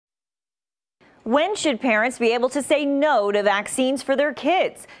When should parents be able to say no to vaccines for their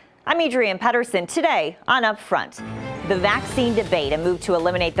kids? I'm Adrienne Pedersen. Today on Upfront, the vaccine debate, a move to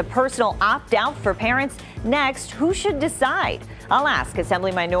eliminate the personal opt-out for parents. Next, who should decide? I'll ask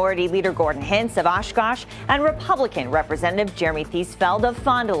Assembly Minority Leader Gordon Hintz of Oshkosh and Republican Representative Jeremey Thiesfeldt of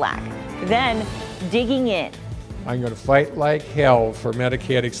Fond du Lac. Then, digging in. I'm going to fight like hell for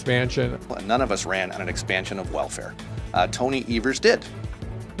Medicaid expansion. None of us ran on an expansion of welfare. Tony Evers did.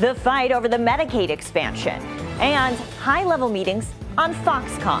 The fight over the Medicaid expansion and high-level meetings on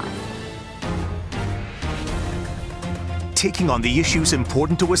Foxconn. Taking on the issues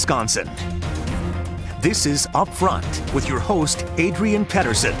important to Wisconsin. This is Upfront with your host, Adrienne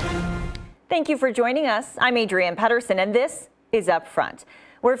Pedersen. Thank you for joining us. I'm Adrienne Pedersen, and this is Upfront.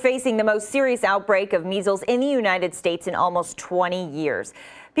 We're facing the most serious outbreak of measles in the United States in almost 20 years.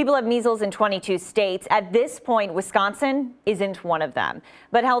 People have measles in 22 states. At this point, Wisconsin isn't one of them.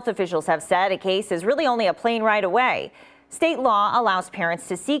 But health officials have said a case is really only a plane ride away. State law allows parents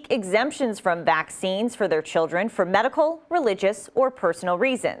to seek exemptions from vaccines for their children for medical, religious, or personal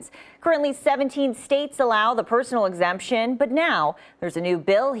reasons. Currently, 17 states allow the personal exemption, but now there's a new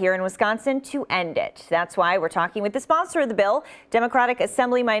bill here in Wisconsin to end it. That's why we're talking with the sponsor of the bill, Democratic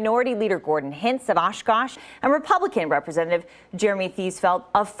Assembly Minority Leader Gordon Hintz of Oshkosh and Republican Representative Jeremey Thiesfeldt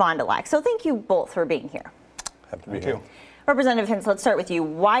of Fond du Lac. So thank you both for being here. Happy to be here. Representative Hintz, let's start with you.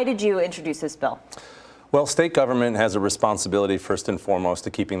 Why did you introduce this bill? Well, state government has a responsibility first and foremost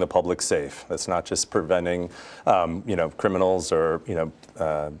to keeping the public safe. That's not just preventing, criminals or,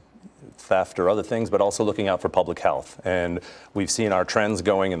 theft or other things, but also looking out for public health. And we've seen our trends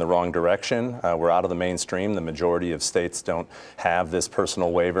going in the wrong direction. We're out of the mainstream. The majority of states don't have this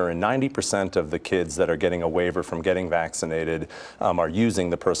personal waiver, and 90% of the kids that are getting a waiver from getting vaccinated are using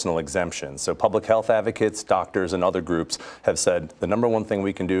the personal exemption. So public health advocates, doctors, and other groups have said the number one thing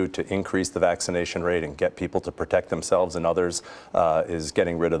we can do to increase the vaccination rate and get people to protect themselves and others is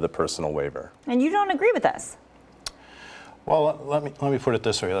getting rid of the personal waiver. And you don't agree with this? Well, let me put it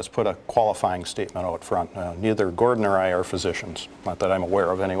this way. Let's put a qualifying statement out front. Neither Gordon or I are physicians, not that I'm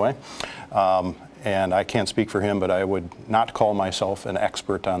aware of anyway. And I can't speak for him, but I would not call myself an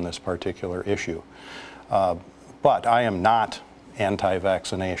expert on this particular issue. But I am not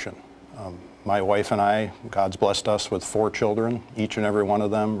anti-vaccination. My wife and I, God's blessed us with 4 children. Each and every one of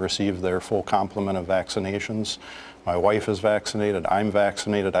them received their full complement of vaccinations. My wife is vaccinated. I'm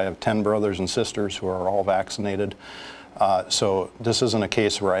vaccinated. I have 10 brothers and sisters who are all vaccinated. So this isn't a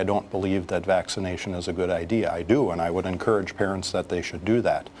case where I don't believe that vaccination is a good idea. I do, and I would encourage parents that they should do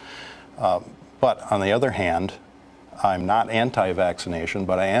that. But on the other hand, I'm not anti-vaccination,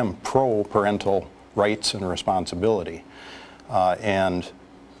 but I am pro-parental rights and responsibility. And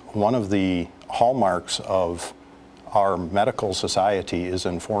one of the hallmarks of our medical society is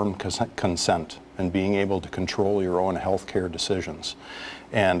informed consent and being able to control your own health care decisions.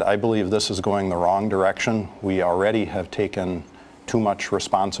 And I believe this is going the wrong direction. We already have taken too much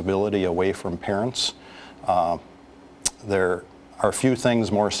responsibility away from parents. There are few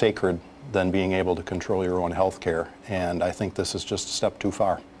things more sacred than being able to control your own health care, and I think this is just a step too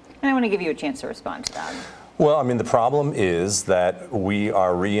far. And I want to give you a chance to respond to that. Well, I mean, the problem is that we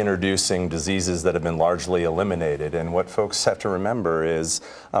are reintroducing diseases that have been largely eliminated. And what folks have to remember is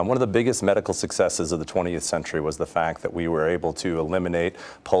one of the biggest medical successes of the 20th century was the fact that we were able to eliminate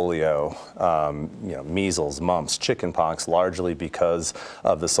polio, measles, mumps, chickenpox, largely because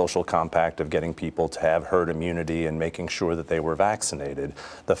of the social compact of getting people to have herd immunity and making sure that they were vaccinated.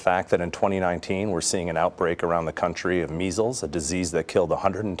 The fact that in 2019 we're seeing an outbreak around the country of measles, a disease that killed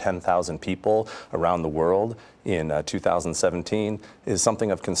 110,000 people around the world in 2017, is something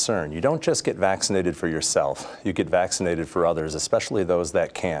of concern. You don't just get vaccinated for yourself, you get vaccinated for others, especially those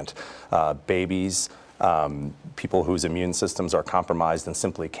that can't. Babies, people whose immune systems are compromised and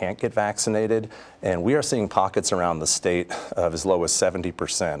simply can't get vaccinated. And we are seeing pockets around the state of as low as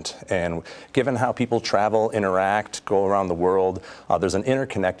 70%. And given how people travel, interact, go around the world, there's an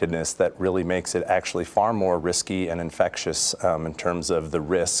interconnectedness that really makes it actually far more risky and infectious in terms of the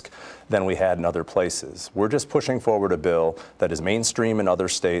risk than we had in other places. We're just pushing forward a bill that is mainstream in other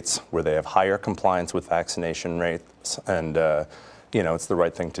states where they have higher compliance with vaccination rates, and it's the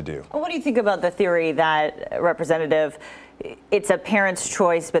right thing to do. What do you think about the theory that, Representative, it's a parent's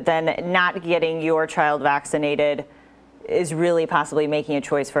choice, but then not getting your child vaccinated is really possibly making a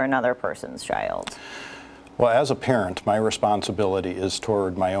choice for another person's child? Well, as a parent, my responsibility is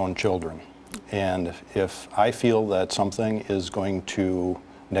toward my own children. And if I feel that something is going to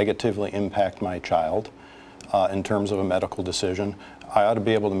negatively impact my child in terms of a medical decision, I ought to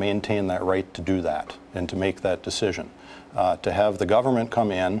be able to maintain that right to do that and to make that decision. To have the government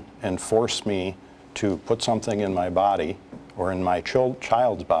come in and force me to put something in my body or in my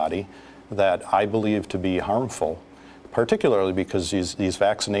child's body that I believe to be harmful, particularly because these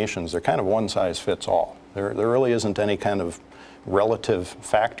vaccinations, they're kind of one size fits all. There really isn't any kind of relative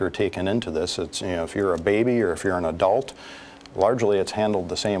factor taken into this. It's, if you're a baby or if you're an adult, largely it's handled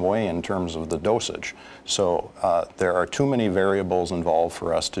the same way in terms of the dosage. So there are too many variables involved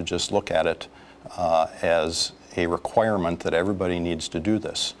for us to just look at it as a requirement that everybody needs to do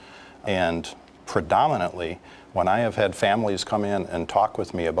this. And predominantly, when I have had families come in and talk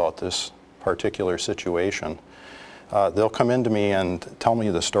with me about this particular situation, they'll come into me and tell me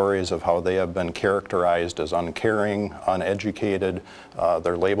the stories of how they have been characterized as uncaring, uneducated,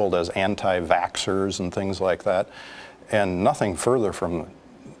 they're labeled as anti-vaxxers and things like that. And nothing further from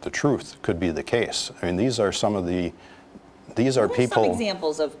the truth could be the case. I mean, these are some of the, these are people. Some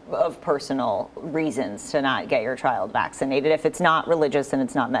examples of personal reasons to not get your child vaccinated if it's not religious and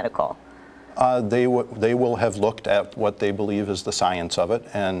it's not medical. They will have looked at what they believe is the science of it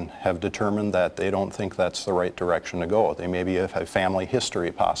and have determined that they don't think that's the right direction to go. They maybe have a family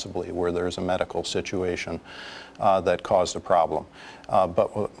history possibly where there's a medical situation that caused a problem.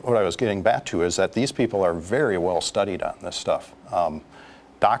 But what I was getting back to is that these people are very well studied on this stuff.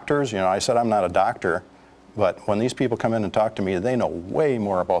 Doctors, I said I'm not a doctor, but when these people come in and talk to me, they know way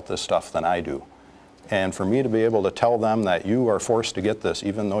more about this stuff than I do. And for me to be able to tell them that you are forced to get this,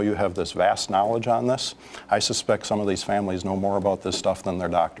 even though you have this vast knowledge on this, I suspect some of these families know more about this stuff than their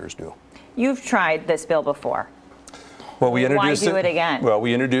doctors do. You've tried this bill before. Well, we introduced Why do it again? Well,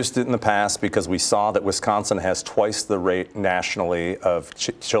 we introduced it in the past because we saw that Wisconsin has twice the rate nationally of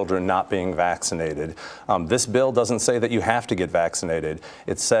children not being vaccinated. This bill doesn't say that you have to get vaccinated.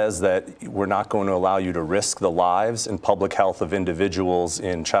 It says that we're not going to allow you to risk the lives and public health of individuals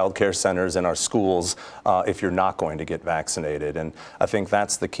in child care centers and our schools if you're not going to get vaccinated. And I think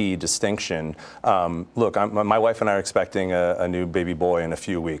that's the key distinction. Look, my wife and I are expecting a new baby boy in a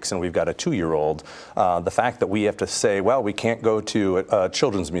few weeks, and we've got a 2-year-old. The fact that we have to say, well, we can't go to a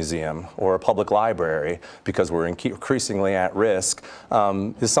children's museum or a public library because we're increasingly at risk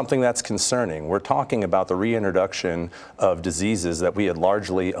is something that's concerning. We're talking about the reintroduction of diseases that we had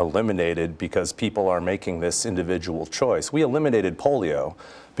largely eliminated because people are making this individual choice. We eliminated polio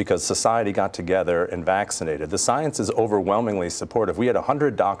because society got together and vaccinated. The science is overwhelmingly supportive. We had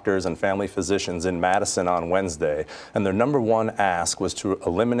 100 doctors and family physicians in Madison on Wednesday, and their #1 ask was to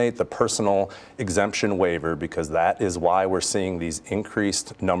eliminate the personal exemption waiver because that is why we're seeing these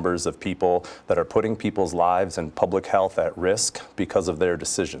increased numbers of people that are putting people's lives and public health at risk because of their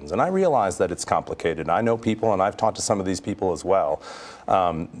decisions. And I realize that it's complicated. I know people, and I've talked to some of these people as well.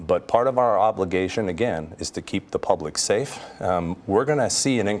 But part of our obligation, again, is to keep the public safe. We're going to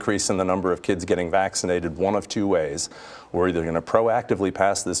see an increase in the number of kids getting vaccinated one of two ways. We're either going to proactively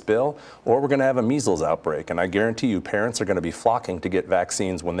pass this bill or we're going to have a measles outbreak. And I guarantee you parents are going to be flocking to get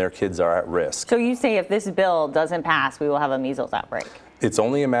vaccines when their kids are at risk. So you say if this bill doesn't pass, we will have a measles outbreak? It's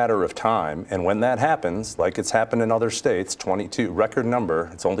only a matter of time, and when that happens, like it's happened in other states, 22, record number,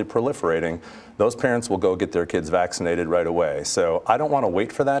 it's only proliferating, those parents will go get their kids vaccinated right away. So I don't want to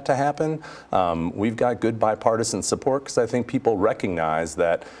wait for that to happen. We've got good bipartisan support because I think people recognize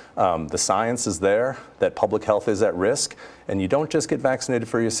that the science is there, that public health is at risk, and you don't just get vaccinated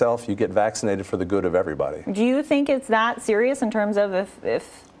for yourself, you get vaccinated for the good of everybody. Do you think it's that serious in terms of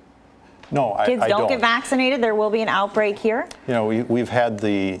if No, kids I don't get vaccinated, there will be an outbreak here? We've had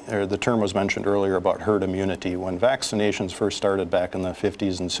the term was mentioned earlier about herd immunity. When vaccinations first started back in the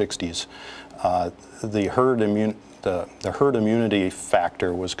 50s and 60s, the herd immunity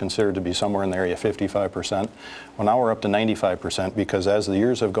factor was considered to be somewhere in the area of 55%. Well, now we're up to 95% because as the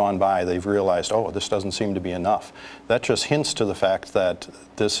years have gone by, they've realized, oh, this doesn't seem to be enough. That just hints to the fact that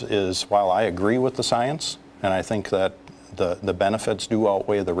this is, while I agree with the science, and I think that the benefits do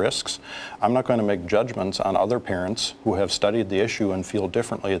outweigh the risks, I'm not going to make judgments on other parents who have studied the issue and feel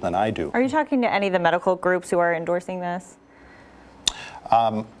differently than I do. Are you talking to any of the medical groups who are endorsing this?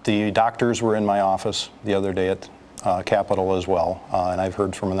 The doctors were in my office the other day at Capitol as well, and I've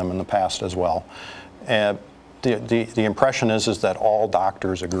heard from them in the past as well. The impression is that all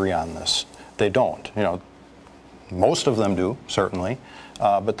doctors agree on this. They don't. Most of them do, certainly.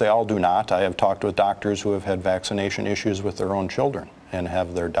 But they all do not. I have talked with doctors who have had vaccination issues with their own children and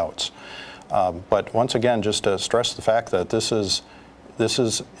have their doubts. But once again, just to stress the fact that this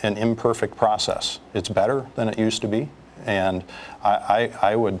is an imperfect process. It's better than it used to be. And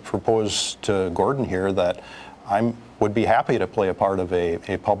I would propose to Gordon here that I would be happy to play a part of a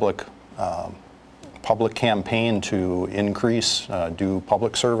public public campaign to increase, do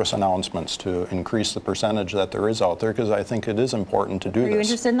public service announcements to increase the percentage that there is out there, because I think it is important to do this. Are you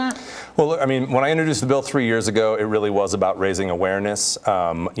interested in that? Well, look, I mean, when I introduced the bill 3 years ago, it really was about raising awareness,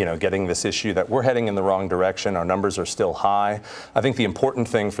 getting this issue that we're heading in the wrong direction. Our numbers are still high. I think the important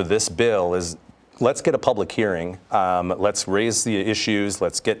thing for this bill is let's get a public hearing. Let's raise the issues.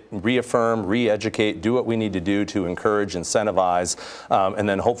 Let's reaffirm, re-educate, do what we need to do to encourage, incentivize, and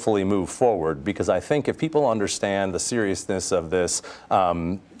then hopefully move forward. Because I think if people understand the seriousness of this,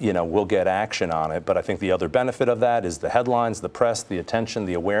 we'll get action on it. But I think the other benefit of that is the headlines, the press, the attention,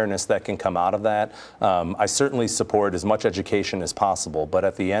 the awareness that can come out of that. I certainly support as much education as possible. But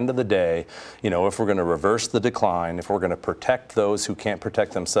at the end of the day, if we're going to reverse the decline, if we're going to protect those who can't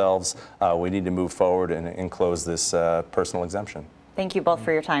protect themselves, we need to move forward and close this personal exemption. Thank you both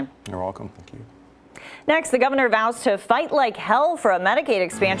for your time. You're welcome. Thank you. Next, the governor vows to fight like hell for a Medicaid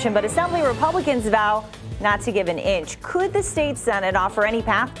expansion, but Assembly Republicans vow not to give an inch. Could the state Senate offer any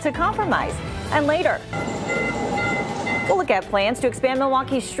path to compromise? And later, we'll look at plans to expand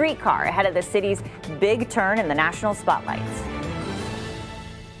Milwaukee's streetcar ahead of the city's big turn in the national spotlights.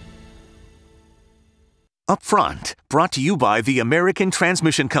 Up Front, brought to you by the American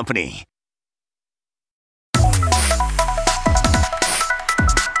Transmission Company.